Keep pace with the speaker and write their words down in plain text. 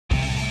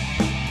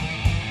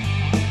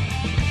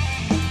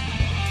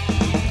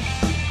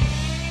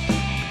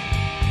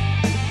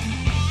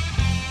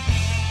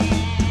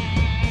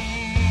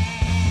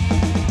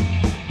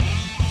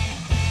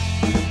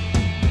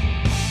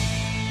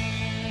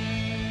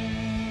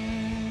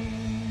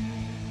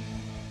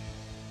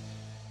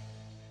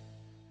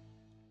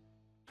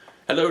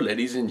Hello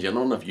ladies and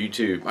gentlemen of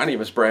YouTube, my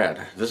name is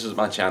Brad. This is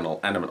my channel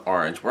Animate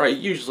Orange, where I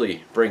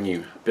usually bring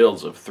you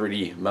builds of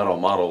 3D metal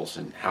models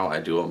and how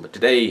I do them. But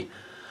today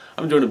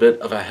I'm doing a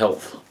bit of a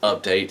health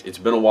update. It's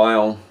been a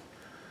while.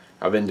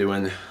 I've been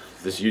doing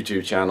this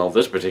YouTube channel,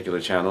 this particular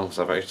channel, because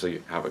I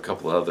actually have a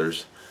couple of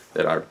others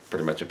that I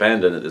pretty much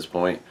abandoned at this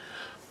point.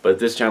 But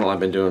this channel I've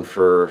been doing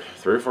for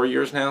 3 or 4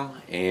 years now,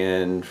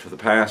 and for the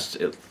past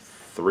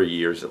 3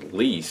 years at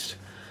least,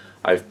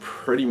 I've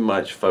pretty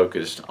much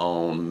focused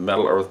on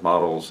Metal Earth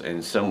models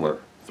and similar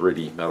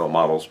 3D metal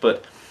models.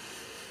 But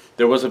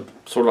there was a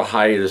sort of a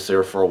hiatus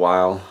there for a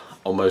while,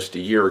 almost a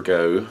year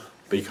ago,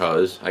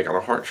 because I got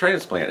a heart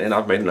transplant, and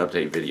I've made an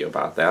update video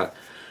about that.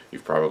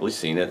 You've probably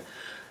seen it.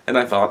 And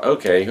I thought,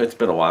 okay, it's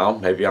been a while,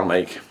 maybe I'll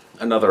make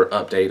another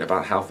update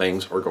about how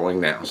things are going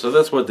now. So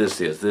that's what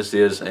this is. This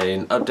is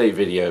an update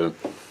video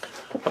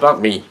about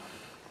me,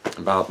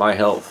 about my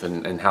health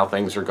and how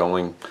things are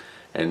going.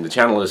 And the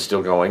channel is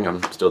still going.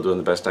 I'm still doing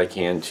the best I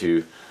can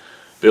to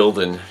build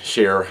and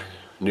share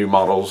new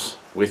models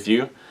with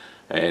you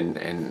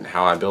and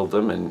how I build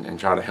them and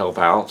try to help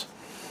out.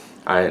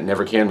 I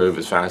never can move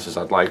as fast as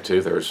I'd like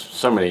to. There's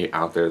so many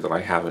out there that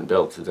I haven't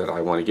built that I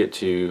want to get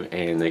to,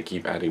 and they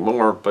keep adding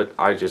more, but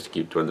I just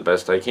keep doing the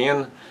best I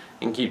can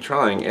and keep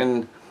trying.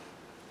 And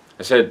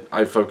I said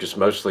I focus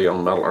mostly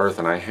on Metal Earth,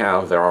 and I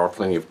have. There are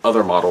plenty of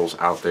other models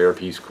out there,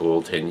 Peace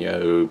Cool,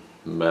 Tenyo,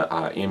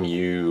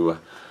 MU,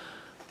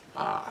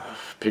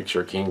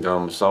 Picture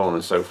Kingdom, so on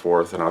and so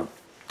forth, and I've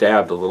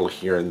dabbed a little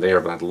here and there,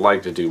 but I'd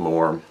like to do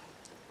more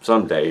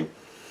someday.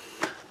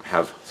 I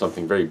have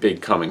something very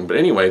big coming. But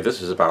anyway,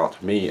 this is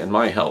about me and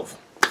my health.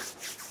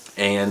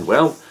 And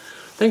well,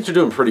 things are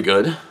doing pretty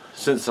good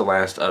since the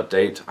last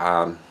update.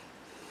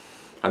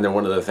 I know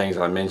one of the things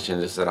I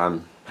mentioned is that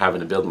I'm having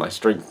to build my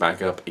strength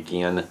back up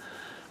again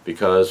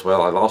because,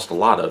 well, I lost a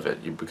lot of it.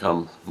 You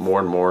become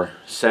more and more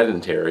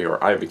sedentary,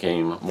 or I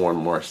became more and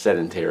more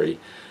sedentary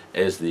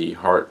as the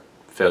heart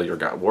failure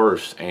got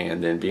worse,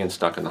 and then being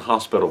stuck in the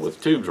hospital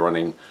with tubes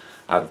running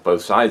out of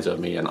both sides of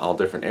me in all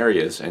different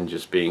areas and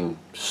just being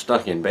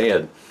stuck in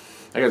bed,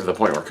 I got to the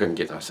point where I couldn't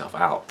get myself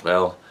out.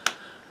 Well,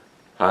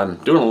 I'm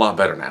doing a lot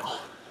better now,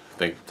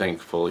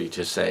 thankfully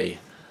to say.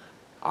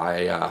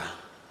 I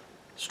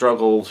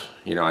struggled,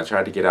 you know, I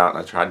tried to get out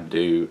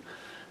and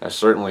I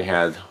certainly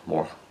had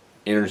more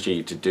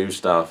energy to do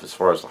stuff as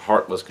far as the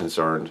heart was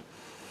concerned,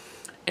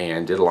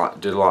 and did a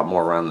lot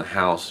more around the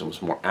house and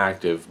was more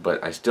active,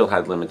 but I still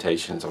had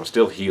limitations. I was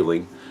still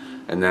healing,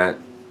 and that,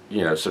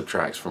 you know,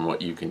 subtracts from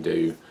what you can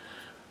do.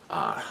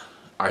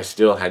 I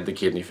still had the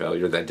kidney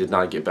failure. That did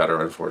not get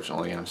better,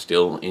 unfortunately. I'm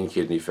still in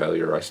kidney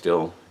failure. I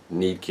still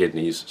need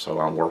kidneys,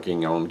 so I'm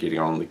working on getting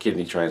on the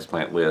kidney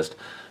transplant list.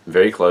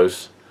 Very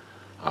close.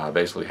 I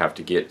basically have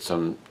to get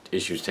some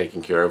issues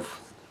taken care of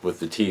with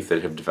the teeth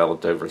that have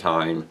developed over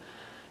time,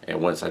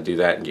 and once I do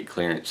that and get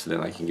clearance,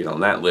 then I can get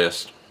on that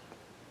list.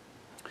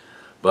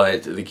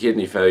 But the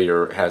kidney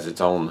failure has its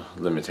own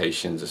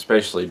limitations,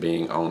 especially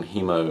being on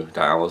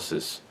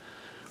hemodialysis,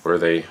 where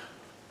they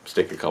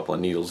stick a couple of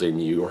needles in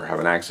you or have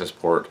an access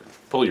port,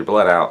 pull your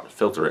blood out,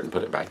 filter it, and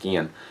put it back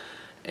in.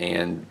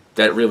 And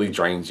that really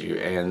drains you,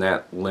 and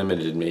that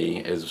limited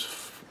me as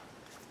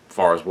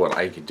far as what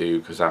I could do,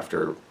 because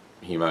after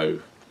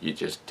hemo, you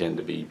just tend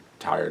to be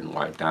tired and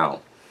wiped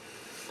out.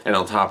 And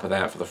on top of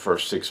that, for the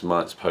first 6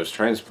 months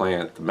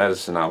post-transplant, the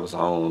medicine I was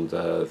on,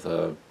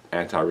 the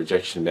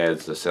anti-rejection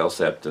meds, the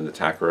Cellcept and the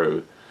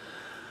Tacro,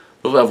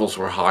 the levels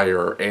were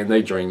higher, and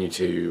they drain you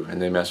too,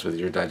 and they mess with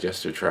your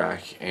digestive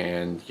tract,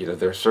 and you know,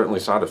 there's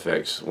certainly side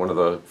effects. One of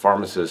the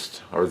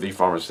pharmacists, or the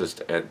pharmacist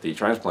at the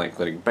transplant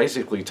clinic,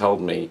 basically told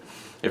me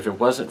if it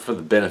wasn't for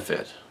the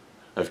benefit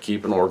of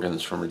keeping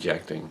organs from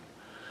rejecting,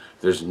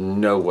 there's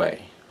no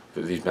way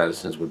that these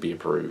medicines would be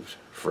approved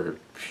for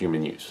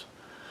human use,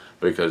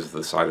 because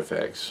the side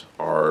effects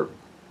are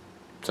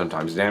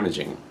sometimes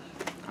damaging,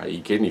 i.e.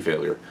 kidney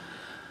failure.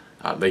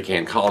 They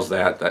can cause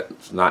that.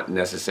 That's not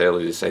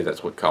necessarily to say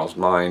that's what caused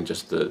mine,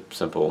 just the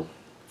simple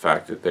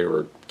fact that they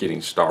were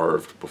getting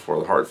starved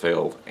before the heart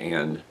failed,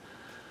 and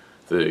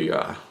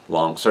the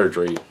long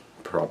surgery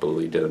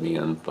probably did them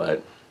in.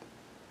 But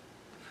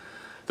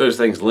those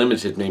things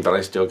limited me, but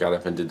I still got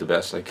up and did the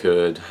best I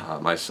could.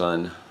 My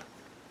son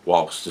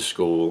walks to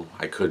school.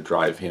 I could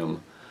drive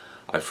him.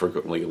 I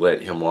frequently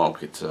let him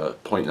walk. It's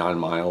 0.9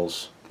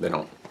 miles. They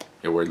don't,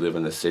 you know, we live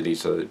in the city,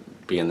 so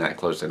being that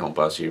close, they don't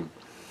bus you.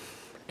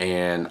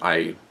 And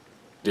I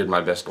did my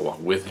best to walk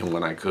with him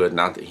when I could.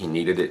 Not that he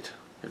needed it.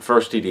 At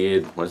first he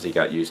did. Once he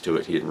got used to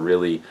it, he didn't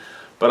really.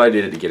 But I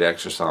did it to get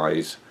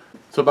exercise.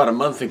 So about a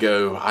month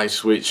ago, I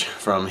switched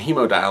from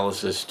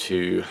hemodialysis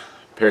to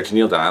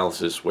peritoneal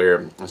dialysis,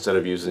 where instead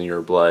of using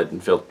your blood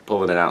and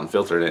pulling it out and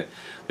filtering it,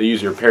 they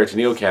use your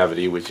peritoneal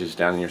cavity, which is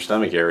down in your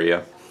stomach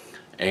area,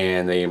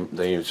 and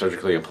they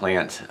surgically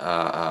implant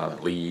a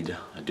lead,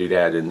 a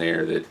doodad in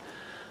there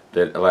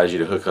that allows you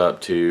to hook up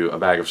to a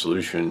bag of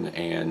solution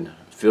and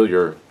fill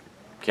your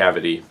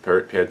cavity,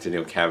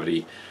 peritoneal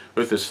cavity,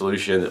 with this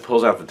solution that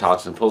pulls out the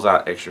toxin, pulls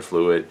out extra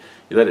fluid.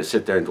 You let it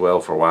sit there and dwell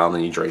for a while, and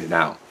then you drain it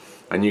out.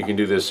 And you can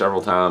do this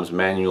several times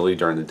manually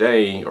during the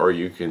day, or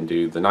you can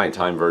do the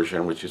nighttime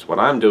version, which is what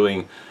I'm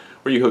doing,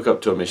 where you hook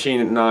up to a machine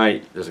at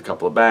night. There's a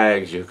couple of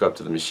bags, you hook up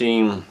to the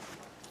machine,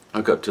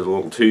 hook up to the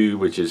little tube,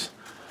 which is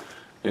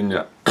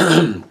in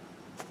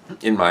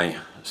in my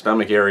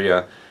stomach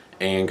area,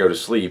 and go to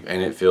sleep,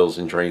 and it fills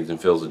and drains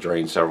and fills and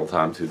drains several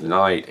times through the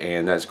night,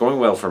 and that's going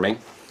well for me.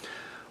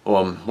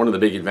 One of the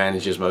big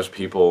advantages, most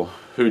people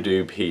who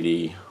do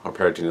PD or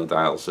peritoneal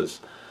dialysis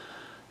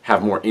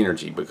have more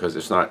energy because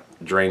it's not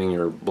draining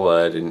your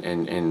blood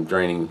and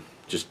draining,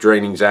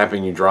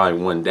 zapping you dry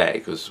in one day.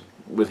 Because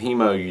with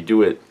hemo, you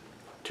do it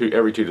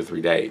every 2 to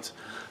 3 days.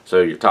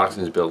 So your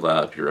toxins build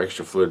up, your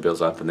extra fluid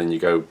builds up, and then you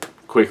go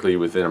quickly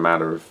within a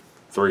matter of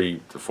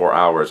 3 to 4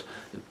 hours,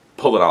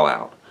 pull it all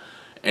out.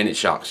 And it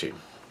shocks you.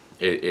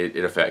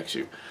 It affects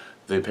you.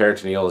 The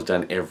peritoneal is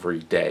done every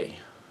day,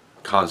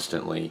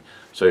 constantly.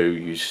 So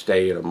you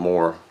stay at a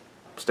more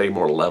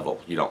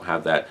level. You don't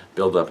have that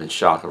build up and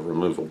shock of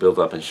removal, build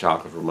up and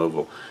shock of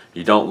removal.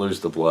 You don't lose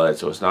the blood,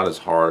 so it's not as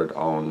hard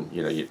on,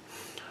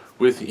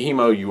 with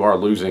hemo you are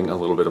losing a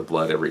little bit of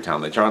blood every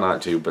time. They try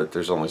not to, but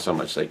there's only so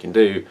much they can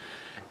do.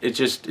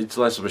 It's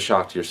less of a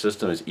shock to your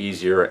system. It's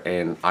easier,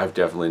 and I've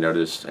definitely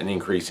noticed an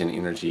increase in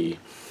energy.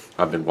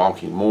 I've been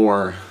walking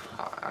more.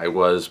 I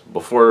was,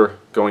 before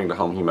going to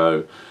home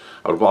hemo,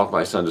 I would walk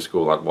my son to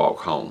school, I'd walk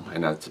home,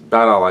 and that's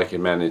about all I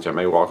can manage. I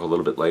may walk a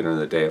little bit later in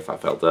the day if I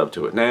felt up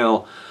to it.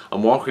 Now,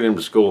 I'm walking him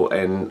to school,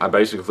 and I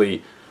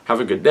basically have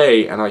a good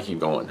day, and I keep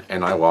going.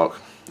 And I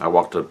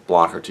walked a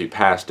block or two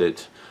past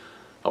it.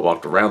 I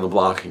walked around the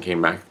block and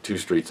came back 2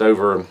 streets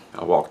over.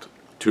 I walked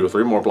 2 or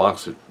 3 more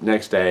blocks the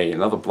next day,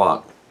 another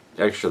block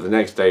extra the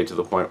next day, to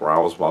the point where I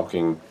was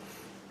walking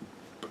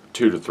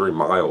 2 to 3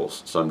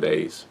 miles some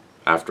days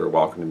after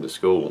walking him to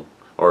school.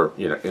 Or,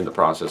 in the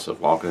process of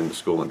walking into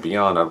school and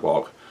beyond, I'd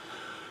walk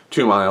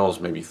 2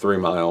 miles, maybe 3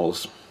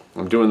 miles.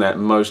 I'm doing that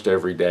most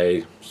every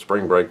day.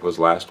 Spring break was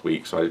last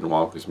week, so I didn't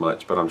walk as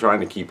much, but I'm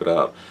trying to keep it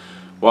up.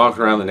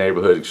 Walking around the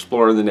neighborhood,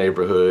 exploring the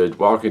neighborhood,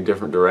 walking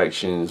different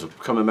directions,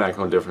 coming back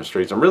on different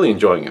streets. I'm really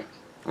enjoying it.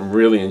 I'm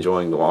really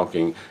enjoying the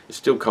walking. It's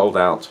still cold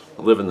out.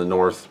 I live in the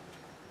north.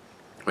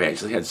 We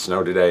actually had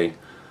snow today.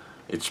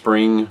 It's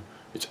spring.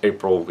 It's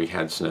April. We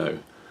had snow.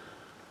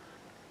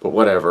 But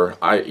whatever,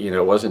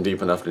 it wasn't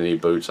deep enough to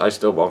need boots. I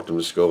still walked him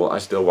to school. I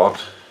still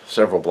walked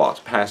several blocks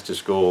past his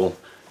school,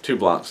 2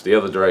 blocks the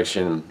other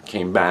direction,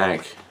 came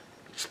back,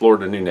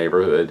 explored a new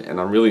neighborhood,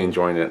 and I'm really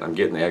enjoying it. I'm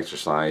getting the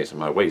exercise, and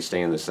my weight's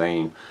staying the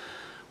same.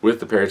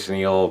 With the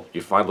peritoneal,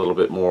 you fight a little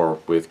bit more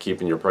with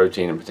keeping your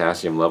protein and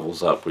potassium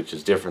levels up, which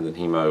is different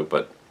than hemo,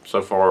 but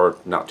so far,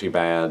 not too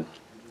bad.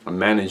 I'm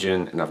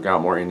managing, and I've got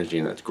more energy,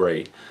 and that's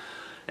great.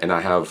 And I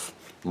have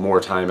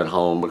more time at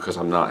home because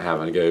I'm not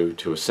having to go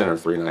to a center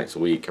 3 nights a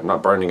week. I'm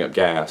not burning up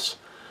gas,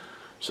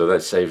 so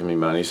that's saving me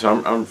money.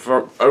 So I'm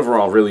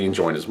overall really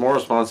enjoying it. It's more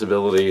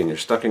responsibility, and you're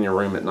stuck in your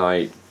room at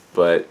night,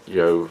 but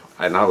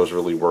and I was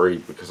really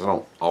worried because I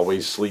don't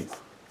always sleep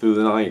through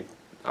the night.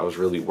 I was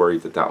really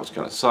worried that was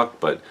going to suck,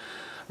 but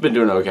I've been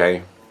doing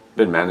okay.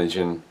 Been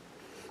managing.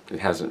 It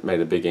hasn't made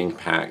a big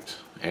impact,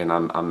 and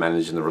I'm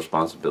managing the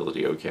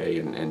responsibility okay,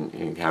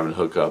 and having to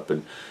hook up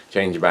and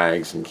change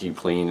bags and keep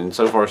clean, and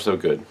so far so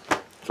good.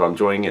 So I'm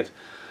enjoying it.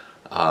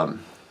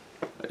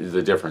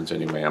 The difference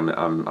anyway.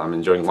 I'm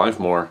enjoying life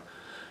more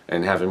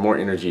and having more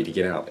energy to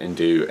get out and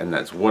do, and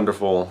that's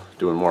wonderful.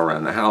 Doing more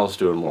around the house,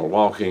 doing more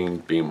walking,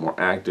 being more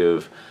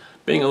active,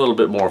 being a little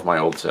bit more of my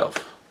old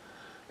self.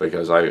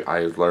 Because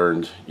I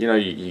learned,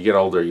 you get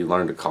older, you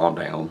learn to calm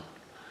down.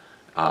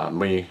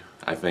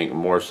 I think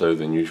more so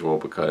than usual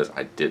because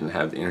I didn't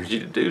have the energy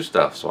to do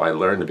stuff. So I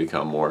learned to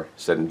become more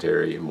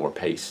sedentary and more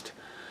paced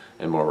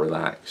and more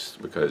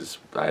relaxed because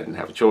I didn't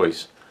have a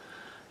choice.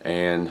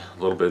 And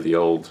a little bit of the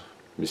old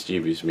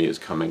mischievous me is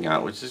coming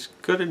out, which is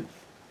good and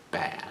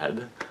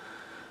bad.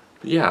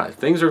 But yeah,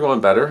 things are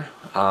going better.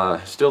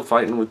 Still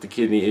fighting with the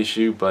kidney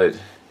issue, but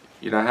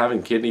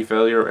having kidney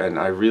failure, and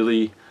I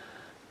really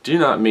do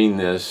not mean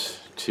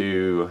this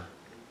to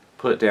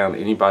put down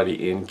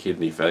anybody in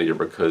kidney failure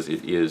because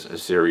it is a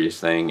serious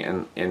thing,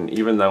 and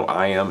even though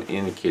I am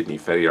in kidney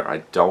failure, I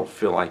don't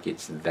feel like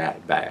it's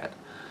that bad.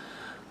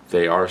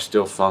 They are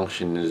still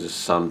functioning to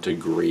some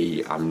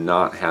degree. I'm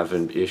not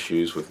having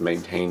issues with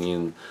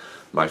maintaining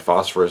my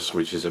phosphorus,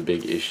 which is a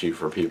big issue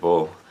for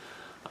people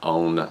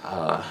on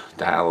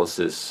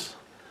dialysis.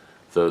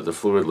 The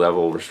fluid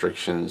level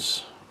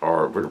restrictions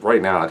are,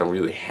 right now I don't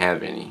really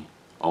have any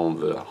on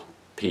the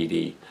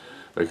PD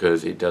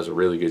because it does a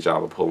really good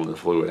job of pulling the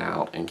fluid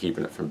out and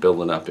keeping it from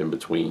building up in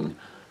between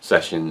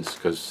sessions,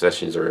 because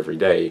sessions are every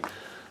day.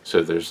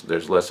 So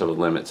there's less of a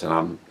limits, and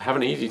I'm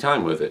having an easy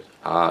time with it.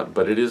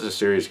 But it is a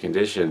serious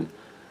condition.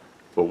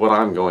 But what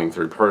I'm going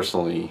through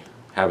personally,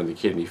 having the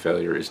kidney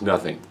failure, is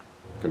nothing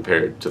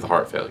compared to the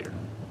heart failure.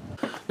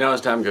 Now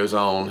as time goes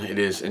on, it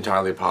is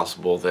entirely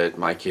possible that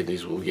my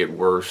kidneys will get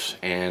worse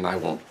and I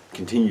won't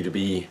continue to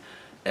be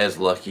as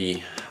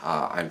lucky.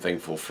 I'm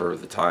thankful for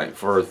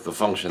the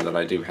function that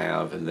I do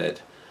have, and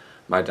that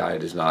my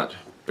diet is not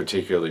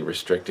particularly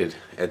restricted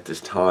at this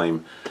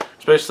time,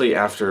 especially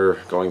after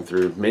going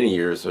through many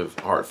years of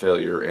heart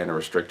failure and a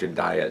restricted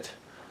diet.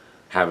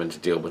 Having to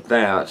deal with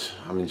that,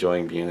 I'm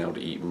enjoying being able to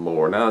eat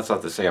more. Now, that's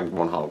not to say I'm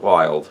going hog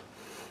wild.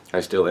 I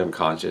still am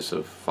conscious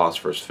of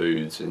phosphorus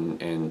foods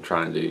and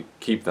trying to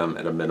keep them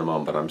at a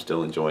minimum, but I'm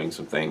still enjoying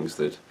some things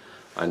that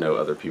I know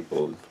other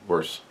people with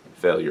worse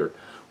failure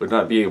would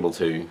not be able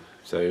to.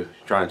 So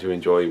trying to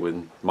enjoy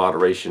with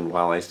moderation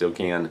while I still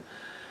can,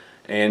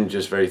 and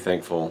just very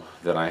thankful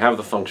that I have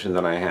the function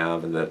that I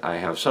have and that I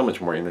have so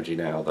much more energy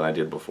now than I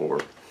did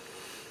before.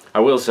 I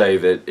will say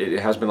that it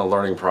has been a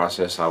learning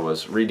process. I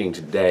was reading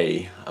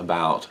today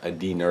about a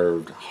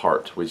denerved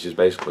heart, which is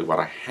basically what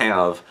I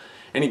have.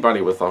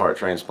 Anybody with a heart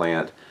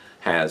transplant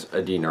has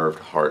a denerved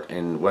heart,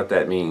 and what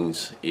that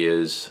means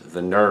is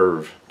the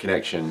nerve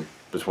connection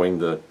between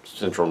the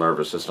central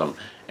nervous system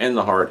and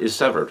the heart is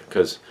severed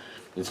because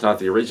it's not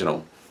the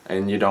original,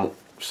 and you don't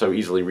so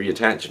easily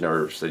reattach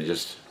nerves. They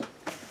just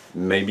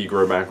maybe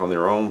grow back on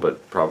their own,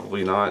 but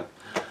probably not.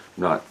 I'm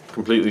not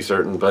completely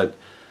certain, but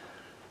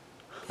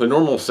the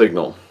normal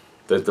signal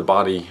that the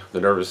body, the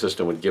nervous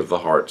system would give the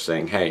heart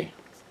saying, hey,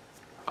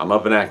 I'm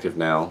up and active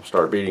now,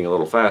 start beating a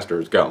little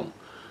faster, is gone.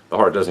 The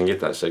heart doesn't get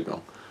that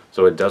signal,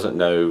 so it doesn't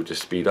know to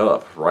speed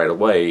up right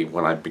away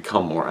when I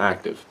become more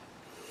active.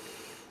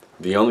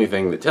 The only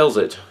thing that tells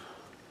it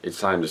it's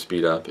time to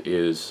speed up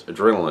is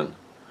adrenaline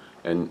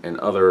and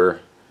other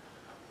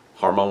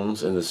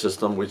hormones in the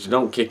system which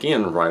don't kick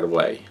in right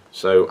away.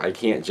 So I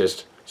can't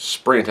just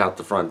sprint out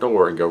the front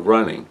door and go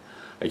running.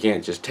 I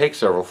can't just take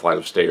several flights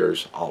of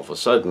stairs all of a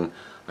sudden.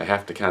 I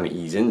have to kind of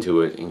ease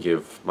into it and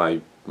give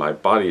my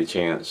body a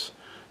chance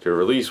to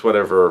release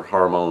whatever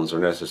hormones are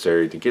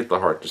necessary to get the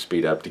heart to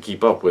speed up, to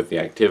keep up with the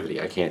activity.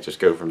 I can't just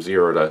go from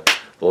 0 to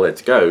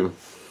let's go.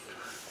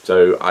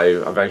 So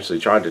I've actually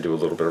tried to do a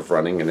little bit of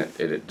running, and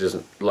it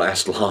doesn't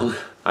last long.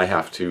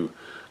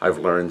 I've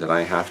learned that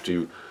I have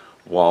to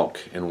walk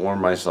and warm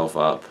myself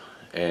up,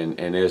 and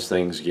as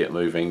things get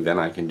moving, then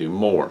I can do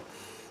more.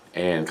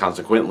 And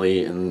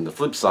consequently, in the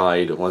flip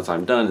side, once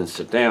I'm done and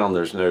sit down,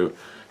 there's no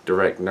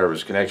direct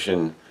nervous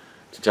connection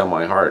to tell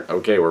my heart,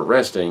 okay, we're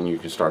resting, you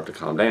can start to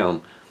calm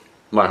down.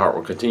 My heart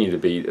will continue to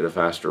beat at a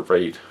faster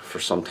rate for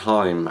some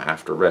time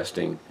after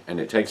resting, and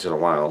it takes it a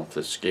while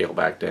to scale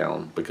back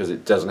down because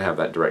it doesn't have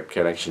that direct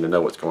connection to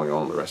know what's going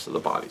on in the rest of the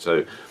body.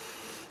 So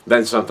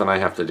that's something I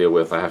have to deal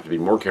with. I have to be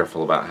more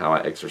careful about how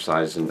I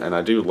exercise, and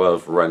I do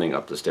love running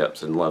up the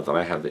steps and love that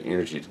I have the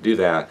energy to do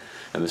that,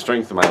 and the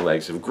strength of my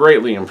legs have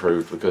greatly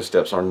improved because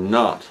steps are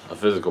not a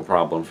physical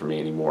problem for me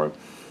anymore.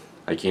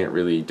 I can't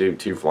really do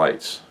 2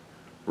 flights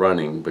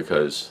running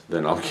because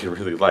then I'll get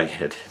really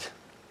lightheaded.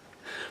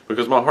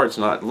 Because my heart's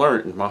not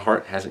learned, my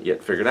heart hasn't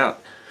yet figured out,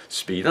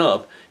 speed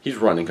up, he's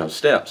running up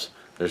steps.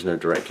 There's no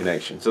direct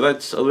connection. So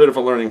that's a bit of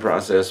a learning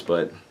process,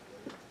 but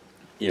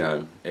you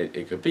know,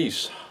 it could be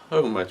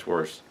so much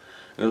worse.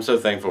 And I'm so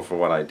thankful for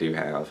what I do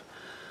have.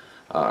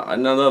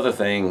 Another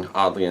thing,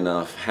 oddly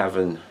enough,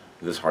 having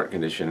this heart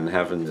condition and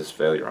having this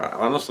failure, I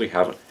honestly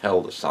haven't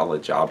held a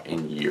solid job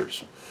in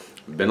years.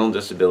 I've been on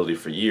disability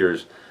for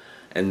years,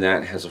 and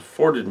that has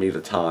afforded me the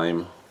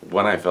time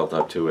when I felt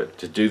up to it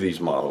to do these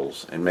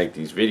models and make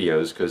these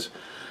videos, because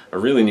I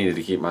really needed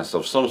to keep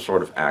myself some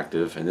sort of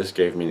active, and this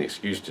gave me an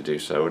excuse to do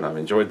so. And I've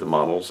enjoyed the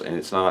models, and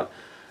it's not,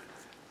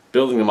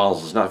 building the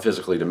models is not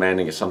physically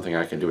demanding. It's something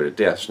I can do at a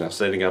desk. Now,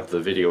 setting up the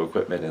video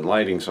equipment and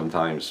lighting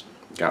sometimes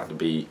got to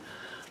be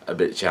a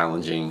bit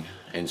challenging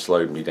and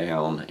slowed me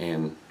down,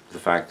 and the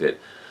fact that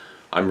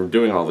I'm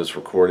doing all this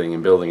recording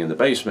and building in the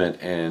basement,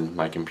 and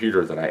my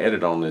computer that I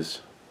edit on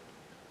is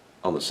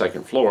on the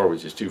 2nd floor,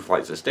 which is 2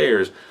 flights of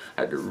stairs.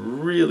 I had to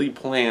really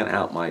plan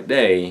out my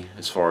day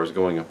as far as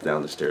going up and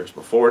down the stairs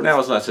before. Now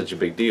it's not such a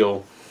big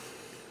deal,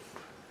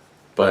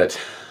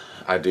 but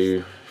I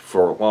do,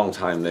 for a long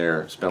time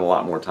there, spend a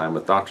lot more time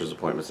with doctor's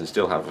appointments and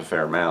still have a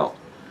fair amount.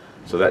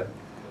 So that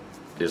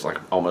is like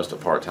almost a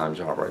part-time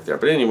job right there.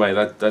 But anyway,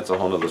 that's a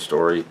whole other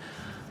story.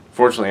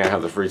 Fortunately, I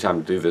have the free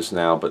time to do this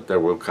now, but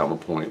there will come a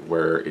point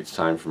where it's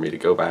time for me to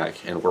go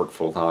back and work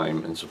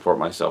full-time and support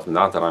myself.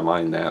 Not that I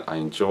mind that. I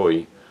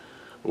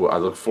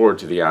look forward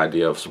to the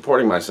idea of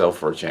supporting myself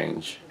for a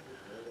change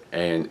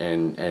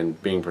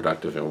and being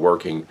productive and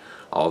working,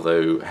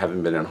 although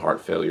having been in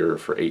heart failure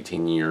for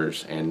 18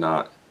 years and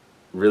not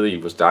really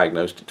was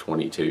diagnosed at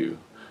 22.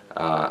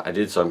 I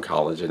did some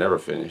college. I never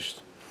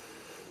finished.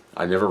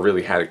 I never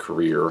really had a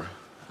career.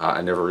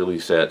 I never really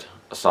set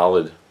a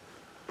solid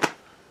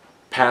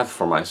path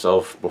for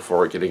myself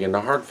before getting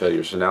into heart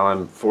failure. So now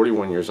I'm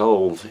 41 years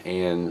old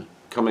and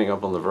coming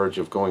up on the verge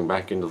of going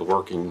back into the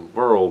working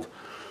world.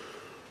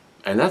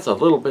 And that's a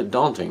little bit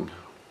daunting.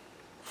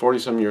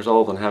 40-some years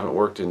old and haven't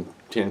worked in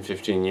 10,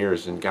 15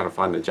 years and got to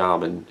find a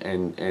job.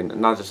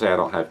 And not to say I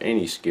don't have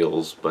any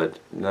skills, but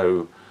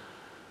no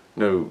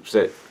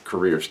set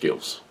career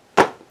skills.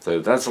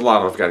 So that's a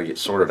lot I've got to get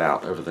sorted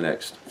out over the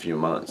next few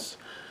months.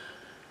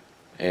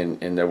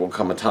 And there will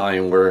come a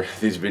time where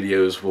these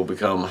videos will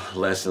become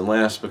less and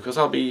less because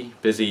I'll be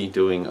busy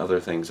doing other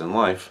things in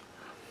life.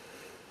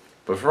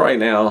 But for right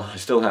now, I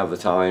still have the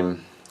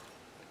time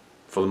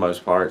for the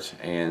most part,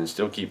 and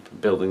still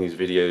keep building these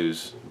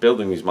videos,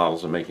 building these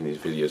models and making these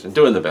videos and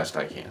doing the best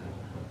I can.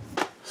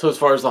 So as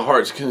far as the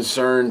heart's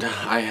concerned,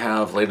 I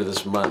have later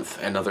this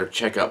month another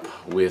checkup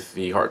with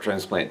the heart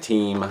transplant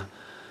team.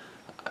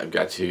 I've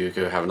got to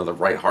go have another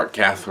right heart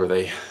cath where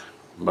they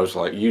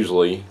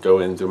usually go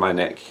in through my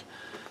neck,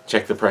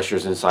 check the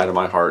pressures inside of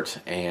my heart,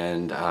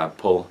 and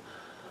pull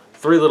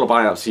 3 little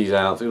biopsies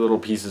out, 3 little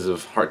pieces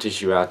of heart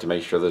tissue out to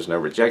make sure there's no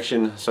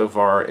rejection. So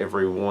far,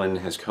 everyone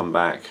has come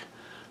back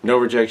no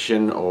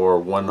rejection, or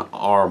 1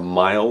 R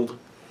mild,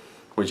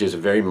 which is a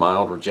very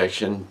mild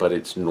rejection, but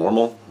it's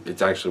normal.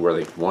 It's actually where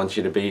they want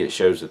you to be. It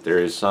shows that there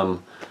is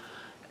some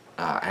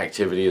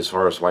activity as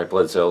far as white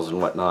blood cells and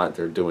whatnot.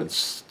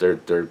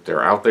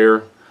 They're out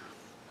there.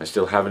 I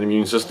still have an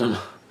immune system,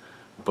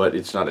 but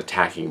it's not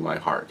attacking my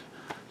heart.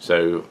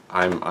 So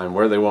I'm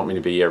where they want me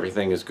to be.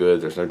 Everything is good.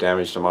 There's no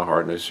damage to my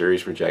heart, no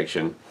serious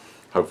rejection.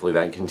 Hopefully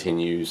that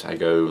continues. I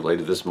go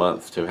later this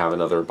month to have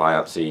another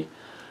biopsy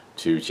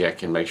to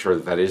check and make sure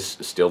that that is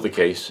still the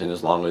case. And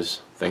as long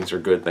as things are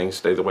good, things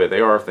stay the way they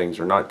are. If things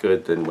are not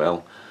good, then,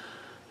 well,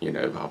 you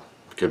know,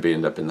 I could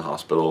end up in the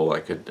hospital.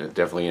 I could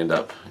definitely end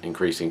up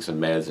increasing some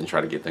meds and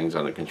try to get things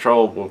under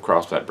control. We'll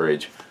cross that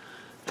bridge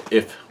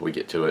if we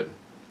get to it,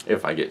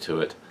 if I get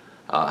to it.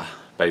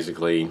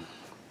 Basically,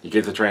 you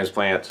get the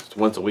transplant, it's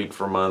once a week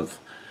for a month,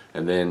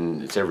 and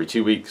then it's every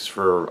 2 weeks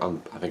for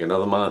I think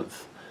another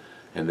month,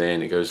 and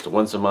then it goes to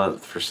once a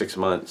month for 6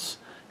 months,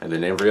 and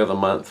then every other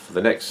month for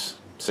the next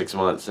 6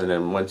 months, and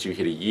then once you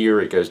hit a year,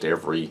 it goes to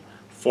every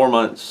 4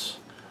 months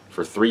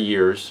for 3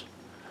 years.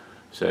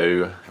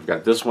 So I've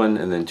got this one,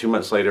 and then 2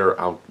 months later,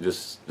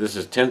 this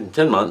is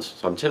 10 months,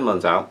 so I'm 10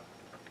 months out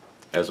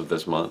as of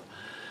this month.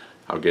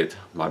 I'll get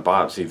my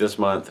biopsy this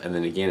month, and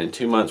then again in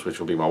 2 months, which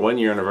will be my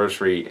 1-year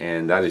anniversary,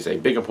 and that is a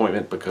big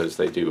appointment because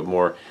they do a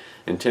more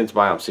intense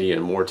biopsy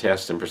and more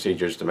tests and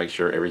procedures to make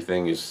sure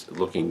everything is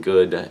looking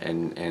good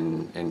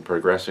and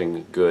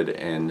progressing good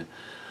and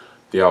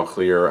the all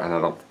clear.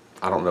 And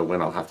I don't know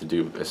when I'll have to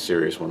do a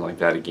serious one like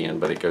that again,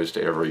 but it goes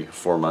to every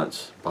 4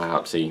 months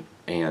biopsy,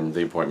 and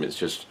the appointments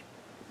just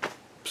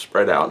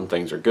spread out and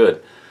things are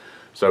good.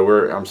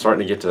 So I'm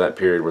starting to get to that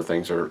period where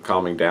things are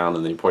calming down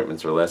and the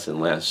appointments are less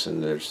and less,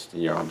 and there's,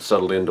 you know, I'm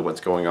settled into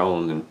what's going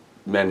on and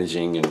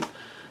managing, and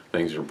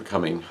things are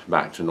becoming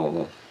back to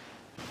normal.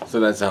 So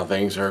that's how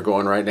things are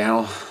going right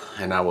now,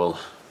 and I will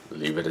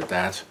leave it at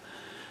that.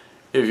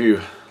 If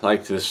you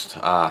like this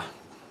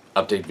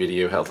update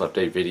video, health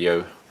update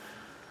video,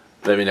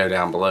 let me know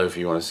down below if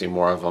you want to see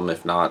more of them.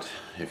 If not,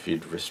 if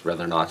you'd just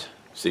rather not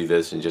see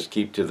this and just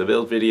keep to the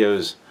build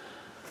videos,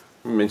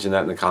 mention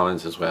that in the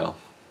comments as well.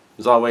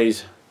 As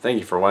always, thank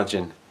you for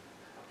watching,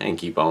 and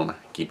keep on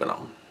keeping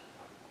on.